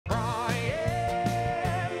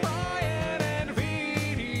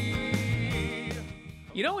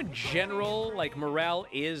You know, in general, like, morale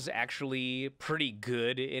is actually pretty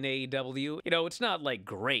good in AEW. You know, it's not, like,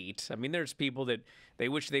 great. I mean, there's people that they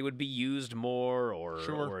wish they would be used more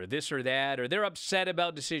or this or that, or they're upset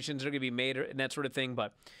about decisions that are going to be made and that sort of thing.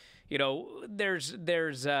 But, you know, there's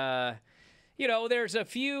a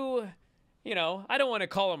few... You know, I don't want to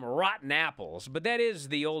call them rotten apples, but that is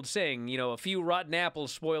the old saying, you know, a few rotten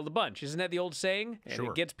apples spoil the bunch. Isn't that the old saying? And sure.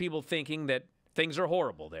 It gets people thinking that things are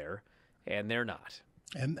horrible there, and they're not.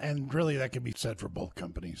 And really, that could be said for both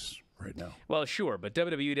companies right now. Well, sure, but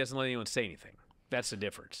WWE doesn't let anyone say anything. That's the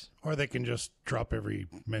difference. Or they can just drop every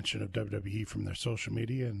mention of WWE from their social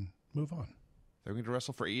media and move on. They're going to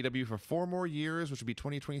wrestle for AEW for 4 more years, which would be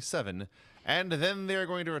 2027, and then they're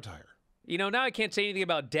going to retire. You know, now I can't say anything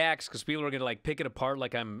about Dax because people are going to like pick it apart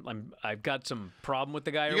like I've got some problem with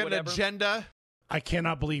the guy or whatever. You got an agenda? I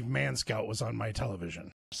cannot believe Man Scout was on my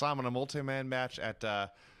television. Saw him in a multi-man match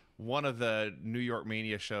at one of the New York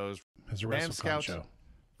Mania shows. As a Man Scout show.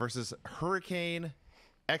 versus Hurricane,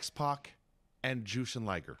 X-Pac, and Jushin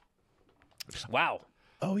Liger. Wow.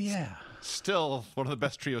 Oh, yeah. Still one of the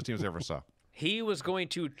best trios teams I ever saw. He was going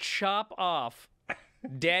to chop off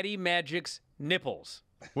Daddy Magic's nipples.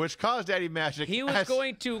 Which caused Daddy Magic. He was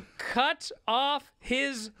going to cut off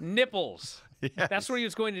his nipples. Yes. That's what he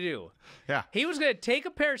was going to do. Yeah. He was going to take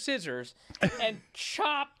a pair of scissors and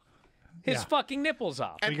chop his fucking nipples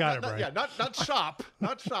off. We got it, Brian. Yeah, not chop.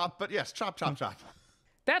 Not chop, but yes, chop.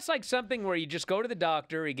 That's like something where you just go to the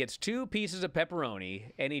doctor, he gets 2 pieces of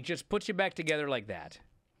pepperoni, and he just puts you back together like that.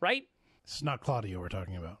 Right? It's not Claudio we're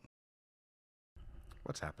talking about.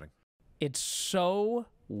 What's happening? It's so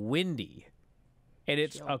windy. And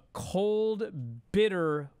it's a cold,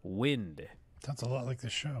 bitter wind. Sounds a lot like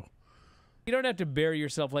this show. You don't have to bury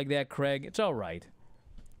yourself like that, Craig. It's all right.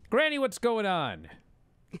 Granny, what's going on?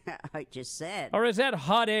 I just said. Or is that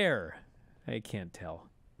hot air? I can't tell.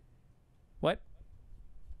 What?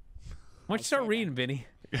 Why don't you start reading, Vinny?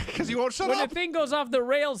 Because you won't shut when up. When the thing goes off the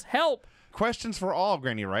rails, help. Questions for all,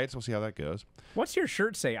 Granny writes. We'll see how that goes. What's your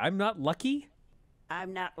shirt say? I'm not lucky?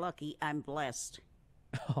 I'm not lucky. I'm blessed.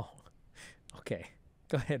 Oh, okay.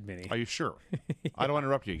 Go ahead, Vinny. Are you sure? Yeah. I don't want to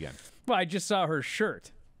interrupt you again. Well, I just saw her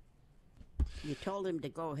shirt. You told him to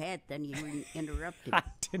go ahead, then you interrupted. I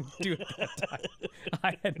didn't do it that time.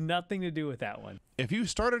 I had nothing to do with that one. If you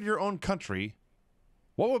started your own country,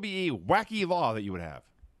 what would be a wacky law that you would have?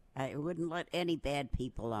 I wouldn't let any bad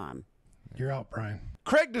people on. You're out, Brian.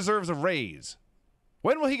 Craig deserves a raise.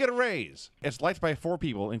 When will he get a raise? It's liked by 4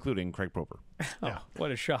 people, including Craig Proper. Oh, what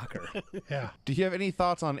a shocker. Yeah. Do you have any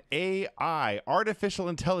thoughts on AI, artificial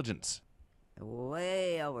intelligence?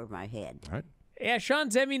 Way over my head. All right. Yeah,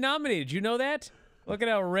 Sean's Emmy nominated. You know that? Look at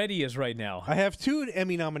how red he is right now. I have 2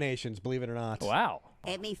 Emmy nominations, believe it or not. Wow.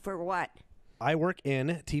 Emmy for what? I work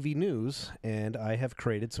in TV news, and I have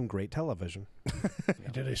created some great television. You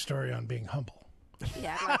did a story on being humble.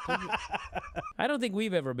 Yeah, I like to I don't think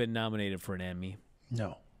we've ever been nominated for an Emmy.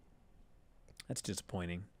 No. That's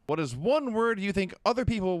disappointing. What is one word you think other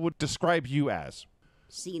people would describe you as?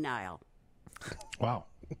 senile. Wow.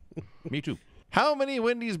 Me too. How many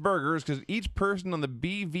Wendy's burgers could each person on the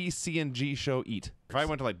BVC&G show eat? If I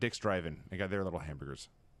went to like Dick's Drive-In and got their little hamburgers,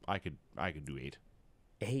 I could do 8.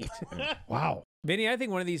 8. Wow. Vinny, I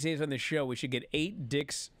think one of these days on the show we should get 8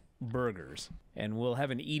 Dick's burgers, and we'll have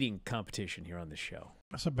an eating competition here on the show.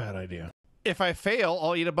 That's a bad idea. If I fail,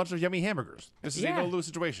 I'll eat a bunch of yummy hamburgers. This is a Yeah. no-lose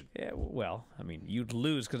situation. Yeah, well, I mean, you'd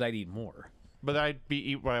lose because I'd eat more. But I'd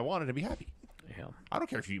eat what I wanted and be happy. Yeah. I don't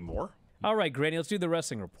care if you eat more. All right, Granny, let's do the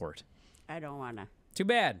wrestling report. I don't want to. Too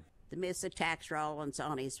bad. The Miz attacks Rollins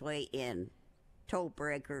on his way in. Toe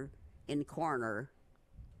breaker in corner.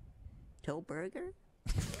 Toe breaker?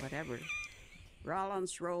 Whatever.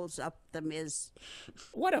 Rollins rolls up the Miz.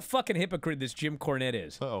 What a fucking hypocrite this Jim Cornette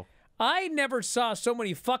is. Uh-oh. I never saw so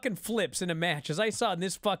many fucking flips in a match as I saw in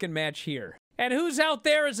this fucking match here. And who's out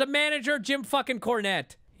there as a manager? Jim fucking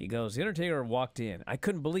Cornette. He goes, the Undertaker walked in. I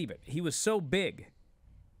couldn't believe it. He was so big.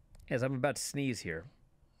 As I'm about to sneeze here.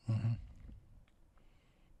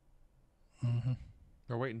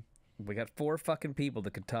 They're waiting. We got 4 fucking people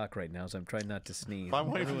that could talk right now, so I'm trying not to sneeze. I'm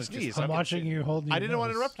waiting for you to sneeze. I'm watching you holding I your didn't want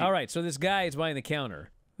to nose. interrupt you. All right, so this guy is behind the counter.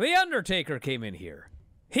 The Undertaker came in here.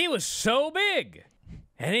 He was so big.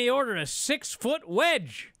 And he ordered a 6-foot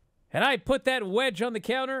wedge. And I put that wedge on the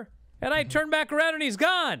counter, and I turned back around, and he's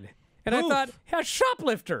gone. And I thought, a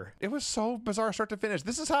shoplifter. It was so bizarre start to finish.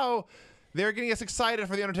 This is how they're getting us excited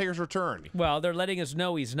for The Undertaker's return. Well, they're letting us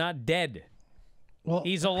know he's not dead. Well,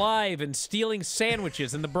 He's alive and stealing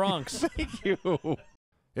sandwiches in the Bronx. Thank you.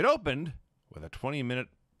 It opened with a 20-minute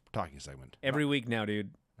talking segment. Every week now,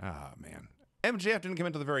 dude. Ah, man. MJF didn't come in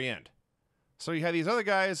until the very end. So you had these other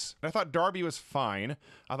guys. I thought Darby was fine.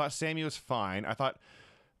 I thought Sammy was fine. I thought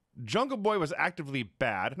Jungle Boy was actively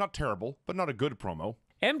bad. Not terrible, but not a good promo.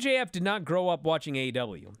 MJF did not grow up watching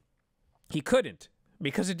AEW. He couldn't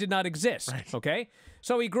because it did not exist, Right. okay?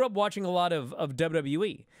 So he grew up watching a lot of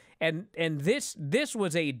WWE. And this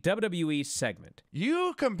was a WWE segment.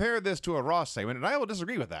 You compare this to a Raw segment, and I will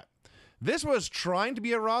disagree with that. This was trying to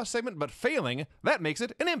be a Raw segment, but failing. That makes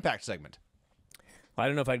it an Impact segment. I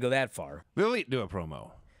don't know if I'd go that far. The Elite do a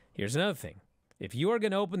promo. Here's another thing. If you are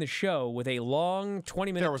going to open the show with a long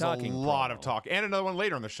 20-minute There was a talking lot promo, of talk, and another one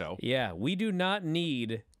later in the show. yeah, we do not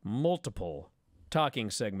need multiple talking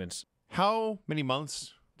segments. How many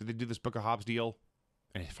months did they do this Book of Hobbs deal?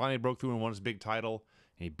 And he finally broke through and won his big title.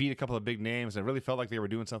 And he beat a couple of big names. And it really felt like they were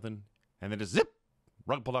doing something. And then just zip,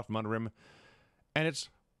 rug pulled out from under him. And it's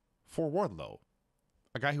for Wardlow,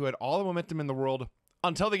 a guy who had all the momentum in the world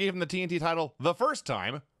until they gave him the TNT title the first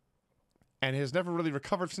time, and has never really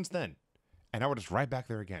recovered since then. And now we're just right back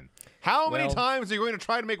there again. How many times are you going to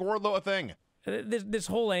try to make Wardlow a thing? This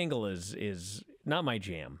whole angle is not my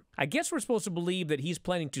jam. I guess we're supposed to believe that he's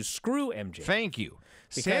planning to screw MJ. Thank you.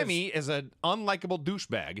 Sammy is an unlikable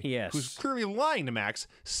douchebag Yes. who's clearly lying to Max,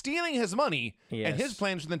 stealing his money, Yes. and his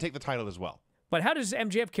plan is to then take the title as well. But how does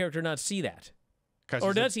MJF character not see that?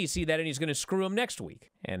 Or does he see that and he's going to screw him next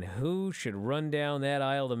week? And who should run down that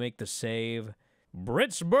aisle to make the save?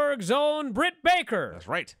 Britsburg's own Britt Baker. That's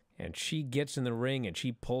right. And she gets in the ring and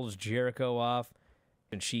she pulls Jericho off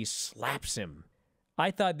and she slaps him.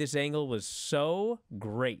 I thought this angle was so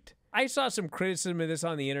great. I saw some criticism of this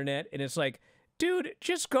on the internet, and it's like, dude,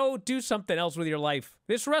 just go do something else with your life.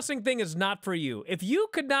 This wrestling thing is not for you. If you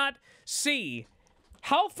could not see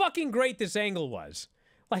how fucking great this angle was,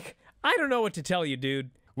 like, I don't know what to tell you, dude.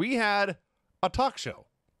 We had a talk show.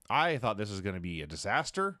 I thought this was going to be a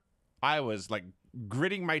disaster. I was like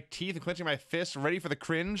gritting my teeth and clenching my fists, ready for the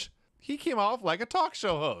cringe. He came off like a talk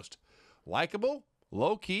show host. Likeable,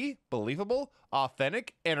 low-key, believable,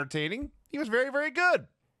 authentic, entertaining. He was very, very good.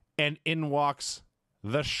 And in walks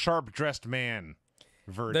the sharp-dressed man.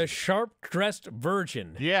 Virgin. The sharp-dressed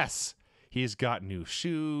virgin. Yes. He's got new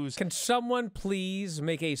shoes. Can someone please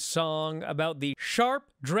make a song about the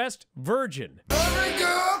sharp-dressed virgin? Every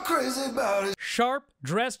girl crazy about it.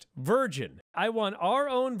 Sharp-dressed virgin. I want our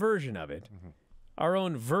own version of it. Our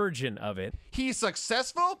own version of it. He's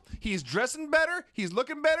successful. He's dressing better. He's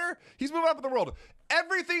looking better. He's moving up in the world.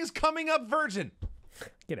 Everything's coming up virgin.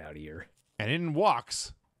 Get out of here. And in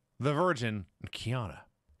walks the Virgin and Kiana.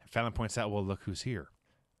 And Fallon points out, well, look who's here.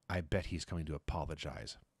 I bet he's coming to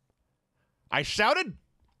apologize. I shouted.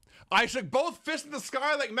 I shook both fists in the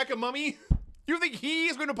sky like Mecha Mummy. You think he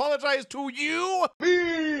is going to apologize to you?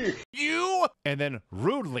 Me! You? And then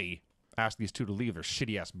rudely asked these two to leave their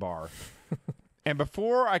shitty-ass bar. And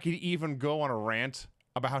before I could even go on a rant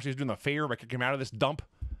about how she's doing the favor by kicking him out of this dump,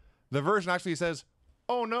 the Virgin actually says,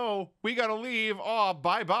 oh no, we gotta leave. Oh,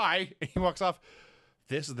 bye-bye. And he walks off.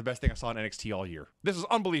 This is the best thing I saw in NXT all year. This is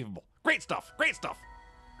unbelievable. Great stuff. Great stuff.